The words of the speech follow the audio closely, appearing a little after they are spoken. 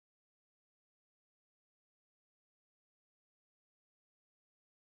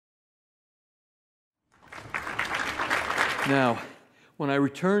Now, when I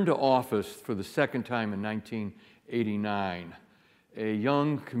returned to office for the second time in 1989, a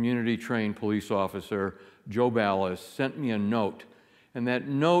young community-trained police officer, Joe Ballas, sent me a note, and that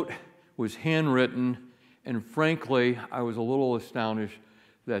note was handwritten, and frankly, I was a little astonished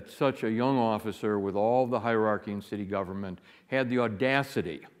that such a young officer with all the hierarchy in city government had the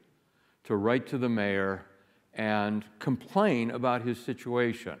audacity to write to the mayor and complain about his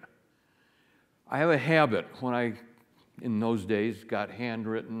situation. I have a habit, when I, in those days, got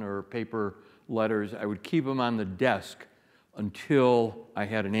handwritten or paper letters, I would keep them on the desk until I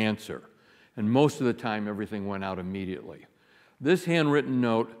had an answer. And most of the time, everything went out immediately. This handwritten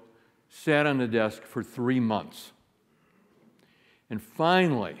note sat on the desk for 3 months. And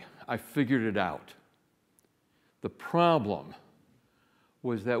finally, I figured it out. The problem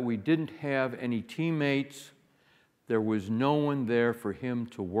was that we didn't have any teammates. There was no one there for him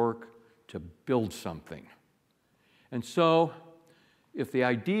to work to build something. And so, if the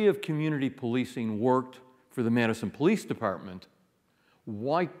idea of community policing worked for the Madison Police Department,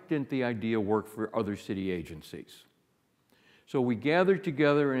 why didn't the idea work for other city agencies? So we gathered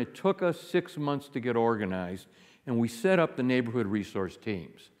together, and it took us 6 months to get organized, and we set up the neighborhood resource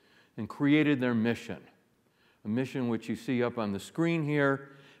teams and created their mission, a mission which you see up on the screen here,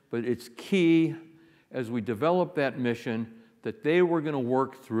 but it's key as we developed that mission that they were going to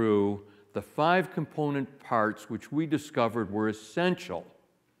work through the 5 component parts which we discovered were essential,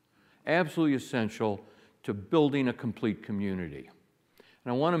 absolutely essential, to building a complete community.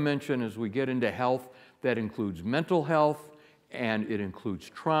 And I want to mention, as we get into health, that includes mental health, and it includes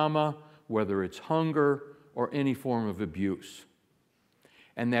trauma, whether it's hunger or any form of abuse.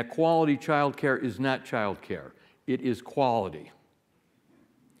 And that quality child care is not child care. It is quality.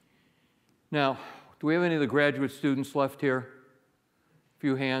 Now, do we have any of the graduate students left here? A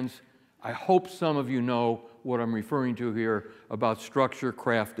few hands. I hope some of you know what I'm referring to here about structure,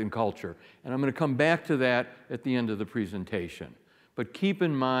 craft, and culture. And I'm going to come back to that at the end of the presentation. But keep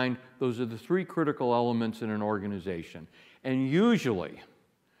in mind, those are the 3 critical elements in an organization. And usually,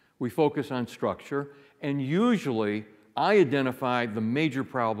 we focus on structure, and usually, I identify the major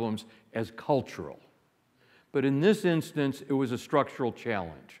problems as cultural. But in this instance, it was a structural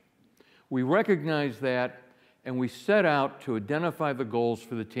challenge. We recognized that, and we set out to identify the goals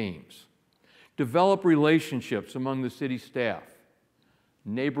for the teams. Develop relationships among the city staff,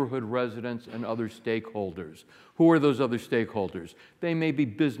 neighborhood residents, and other stakeholders. Who are those other stakeholders? They may be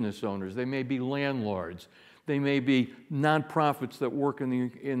business owners, they may be landlords, they may be nonprofits that work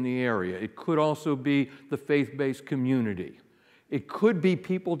in the area. It could also be the faith-based community. It could be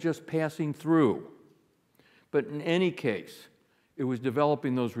people just passing through. But in any case, it was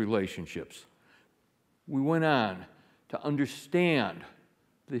developing those relationships. We went on to understand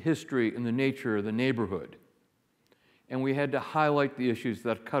the history and the nature of the neighborhood. And we had to highlight the issues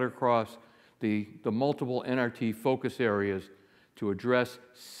that cut across the multiple NRT focus areas to address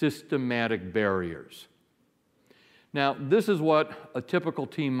systematic barriers. Now, this is what a typical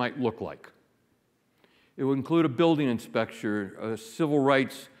team might look like. It would include a building inspector, a civil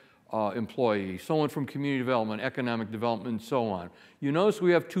rights employee, someone from community development, economic development, and so on. You notice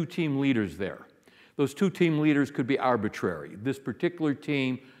we have 2 team leaders there. Those 2 team leaders could be arbitrary. This particular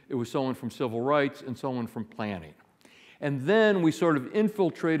team, it was someone from civil rights and someone from planning. And then we sort of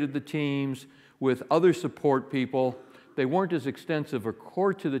infiltrated the teams with other support people. They weren't as extensive or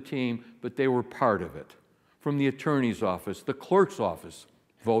core to the team, but they were part of it. From the attorney's office, the clerk's office,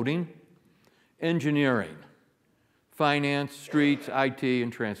 voting, engineering, finance, streets, IT,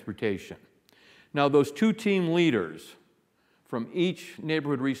 and transportation. Now, those 2 team leaders from each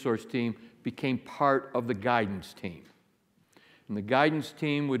neighborhood resource team became part of the guidance team. And the guidance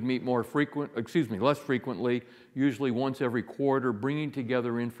team would meet less frequently, usually once every quarter, bringing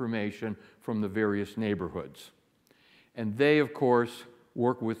together information from the various neighborhoods. And they, of course,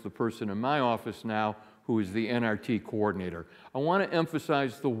 work with the person in my office now who is the NRT coordinator. I want to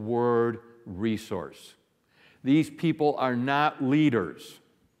emphasize the word resource. These people are not leaders.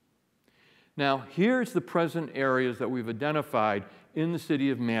 Now, here's the present areas that we've identified in the city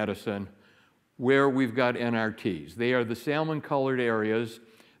of Madison where we've got NRTs. They are the salmon-colored areas.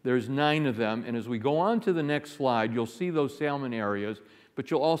 There's 9 of them, and as we go on to the next slide, you'll see those salmon areas, but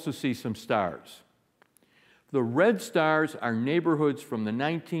you'll also see some stars. The red stars are neighborhoods from the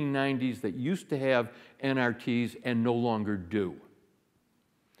 1990s that used to have NRTs and no longer do.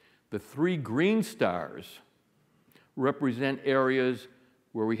 The 3 green stars represent areas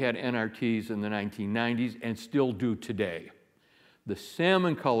where we had NRTs in the 1990s and still do today. The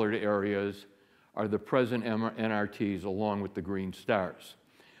salmon-colored areas are the present NRTs along with the green stars.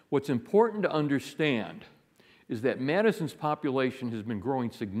 What's important to understand is that Madison's population has been growing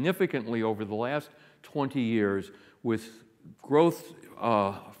significantly over the last 20 years with growth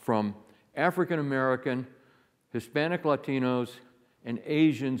from African American, Hispanic Latinos, and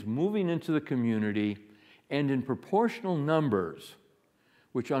Asians moving into the community, and in proportional numbers,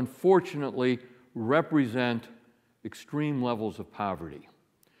 which unfortunately represent extreme levels of poverty.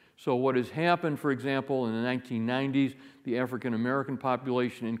 So what has happened, for example, in the 1990s, the African American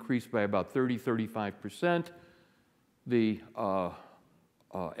population increased by about 35%. The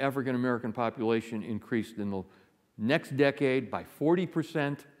African American population increased in the next decade by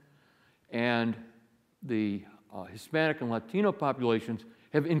 40%, and the Hispanic and Latino populations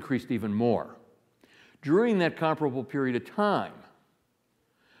have increased even more. During that comparable period of time,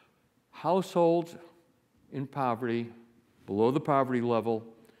 households in poverty, below the poverty level,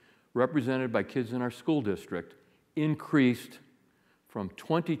 represented by kids in our school district, increased from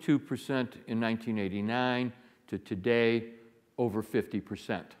 22% in 1989 to today over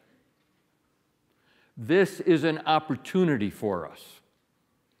 50%. This is an opportunity for us.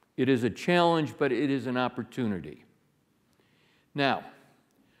 It is a challenge, but it is an opportunity. Now,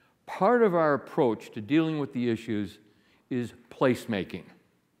 part of our approach to dealing with the issues is placemaking.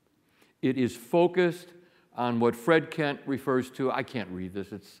 It is focused on what Fred Kent refers to, I can't read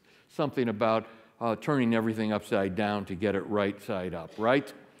this, it's something about turning everything upside down to get it right side up,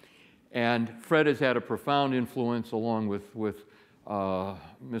 right? And Fred has had a profound influence, along with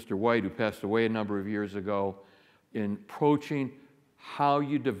Mr. White, who passed away a number of years ago, in approaching how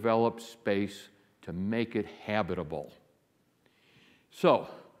you develop space to make it habitable. So,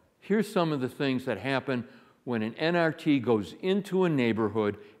 here's some of the things that happen when an NRT goes into a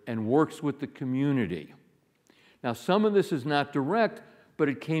neighborhood and works with the community. Now, some of this is not direct, but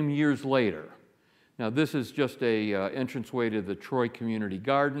it came years later. Now, this is just a entranceway to the Troy Community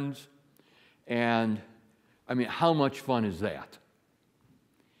Gardens, and I mean, how much fun is that?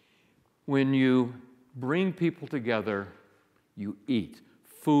 When you bring people together, you eat.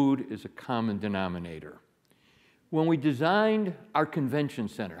 Food is a common denominator. When we designed our convention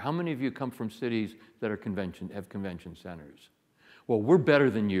center, how many of you come from cities that have convention centers? Well, we're better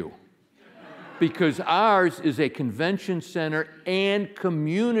than you, because ours is a convention center and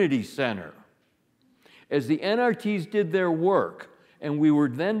community center. As the NRTs did their work, and we were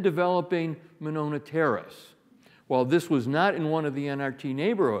then developing Monona Terrace, while this was not in one of the NRT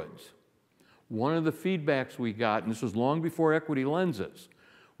neighborhoods, one of the feedbacks we got, and this was long before Equity Lenses,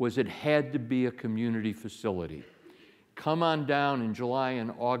 was it had to be a community facility. Come on down in July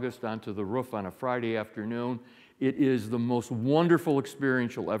and August onto the roof on a Friday afternoon. It is the most wonderful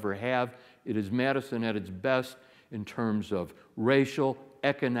experience you'll ever have. It is Madison at its best in terms of racial,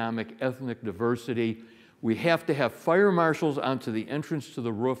 economic, ethnic diversity. We have to have fire marshals onto the entrance to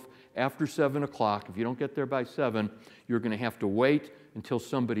the roof after 7 o'clock. If you don't get there by 7, you're going to have to wait until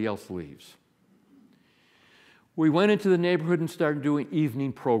somebody else leaves. We went into the neighborhood and started doing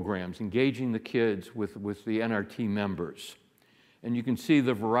evening programs, engaging the kids with the NRT members. And you can see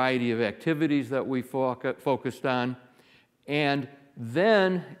the variety of activities that we focused on. And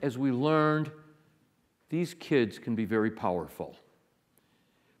then, as we learned, these kids can be very powerful.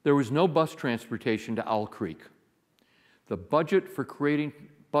 There was no bus transportation to Owl Creek. The budget for creating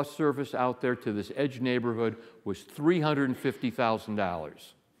bus service out there to this edge neighborhood was $350,000.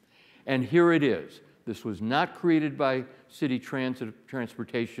 And here it is. This was not created by city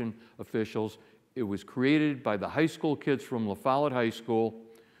transportation officials. It was created by the high school kids from La Follette High School,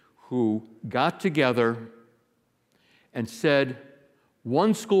 who got together and said,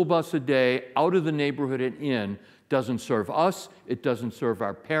 one school bus a day out of the neighborhood and in doesn't serve us, it doesn't serve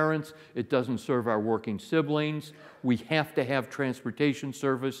our parents, it doesn't serve our working siblings. We have to have transportation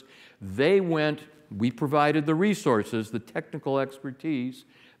service. They went, we provided the resources, the technical expertise.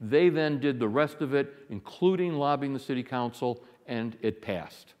 They then did the rest of it, including lobbying the city council, and it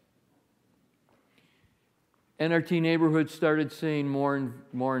passed. NRT neighborhoods started seeing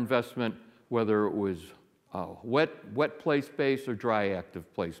more investment, whether it was wet play space or dry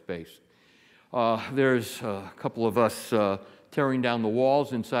active play space. There's a couple of us tearing down the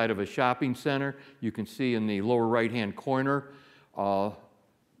walls inside of a shopping center. You can see in the lower right-hand corner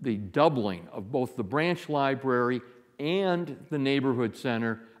the doubling of both the branch library and the neighborhood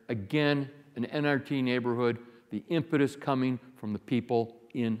center. Again, an NRT neighborhood, the impetus coming from the people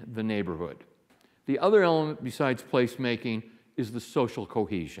in the neighborhood. The other element besides placemaking is the social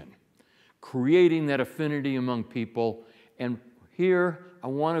cohesion, creating that affinity among people. And here I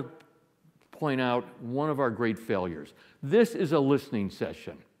want to point out one of our great failures. This is a listening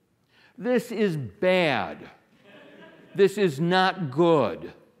session. This is bad. This is not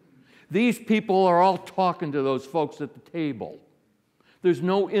good. These people are all talking to those folks at the table. There's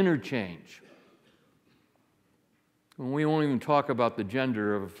no interchange. And we won't even talk about the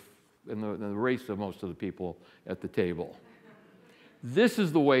gender and the race of most of the people at the table. This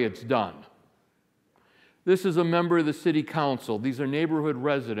is the way it's done. This is a member of the city council. These are neighborhood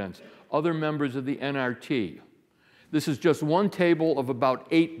residents, other members of the NRT. This is just one table of about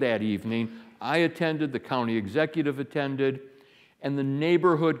 8 that evening. I attended, the county executive attended, and the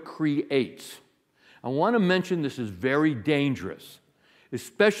neighborhood creates. I want to mention this is very dangerous,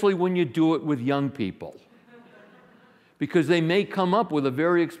 especially when you do it with young people, because they may come up with a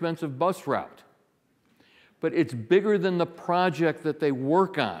very expensive bus route. But it's bigger than the project that they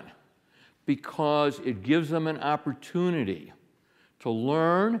work on, because it gives them an opportunity to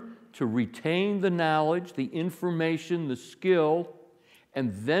learn, to retain the knowledge, the information, the skill,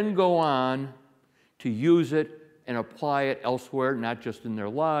 and then go on to use it and apply it elsewhere, not just in their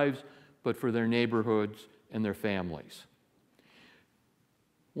lives, but for their neighborhoods and their families.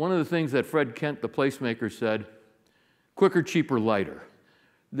 One of the things that Fred Kent, the placemaker, said, quicker, cheaper, lighter.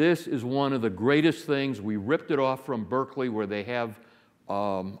 This is one of the greatest things. We ripped it off from Berkeley, where they have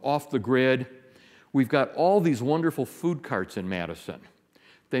off the grid. We've got all these wonderful food carts in Madison.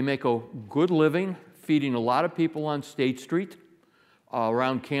 They make a good living feeding a lot of people on State Street,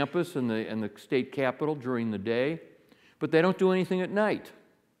 around campus and the state capitol during the day, but they don't do anything at night.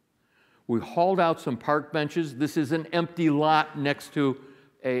 We hauled out some park benches. This is an empty lot next to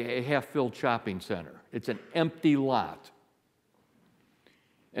a half-filled shopping center. It's an empty lot.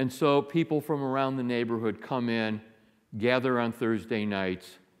 And so people from around the neighborhood come in, gather on Thursday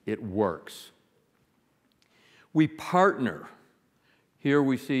nights. It works. We partner. Here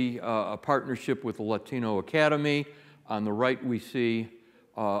we see a partnership with the Latino Academy. On the right, we see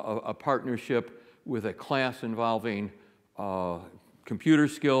a partnership with a class involving computer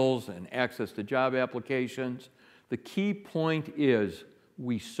skills and access to job applications. The key point is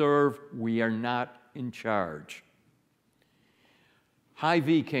we serve, we are not in charge.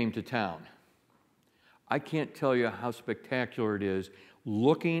 Hy-Vee came to town. I can't tell you how spectacular it is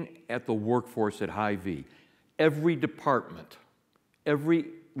looking at the workforce at Hy-Vee. Every department, every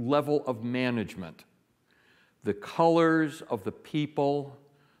level of management, the colors of the people,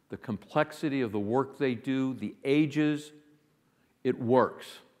 the complexity of the work they do, the ages, it works.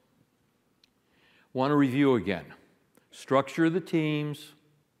 Want to review again. Structure of the teams.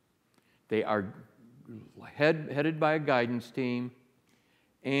 They are headed by a guidance team.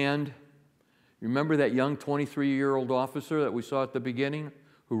 And remember that young 23-year-old officer that we saw at the beginning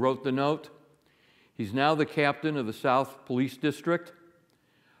who wrote the note? He's now the captain of the South Police District.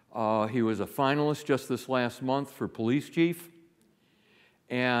 He was a finalist just this last month for police chief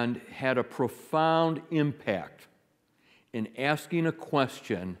and had a profound impact in asking a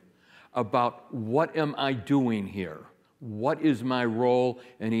question about what am I doing here? What is my role?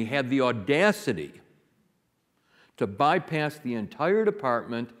 And he had the audacity to bypass the entire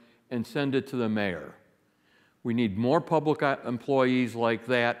department and send it to the mayor. We need more public employees like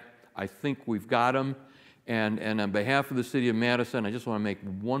that. I think we've got them. And on behalf of the city of Madison, I just want to make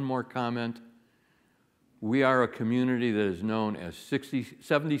one more comment. We are a community that is known as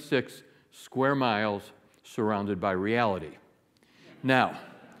 76 square miles surrounded by reality. Now,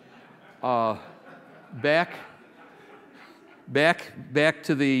 back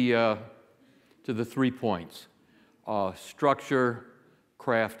to the 3 points. Structure,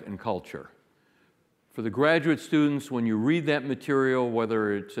 craft, and culture. For the graduate students, when you read that material,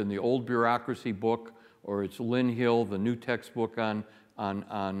 whether it's in the old bureaucracy book or it's Lynn Hill, the new textbook on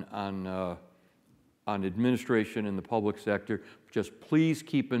administration in the public sector, just please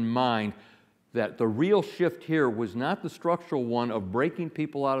keep in mind that the real shift here was not the structural one of breaking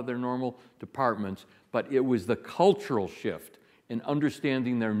people out of their normal departments, but it was the cultural shift in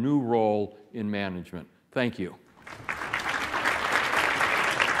understanding their new role in management. Thank you.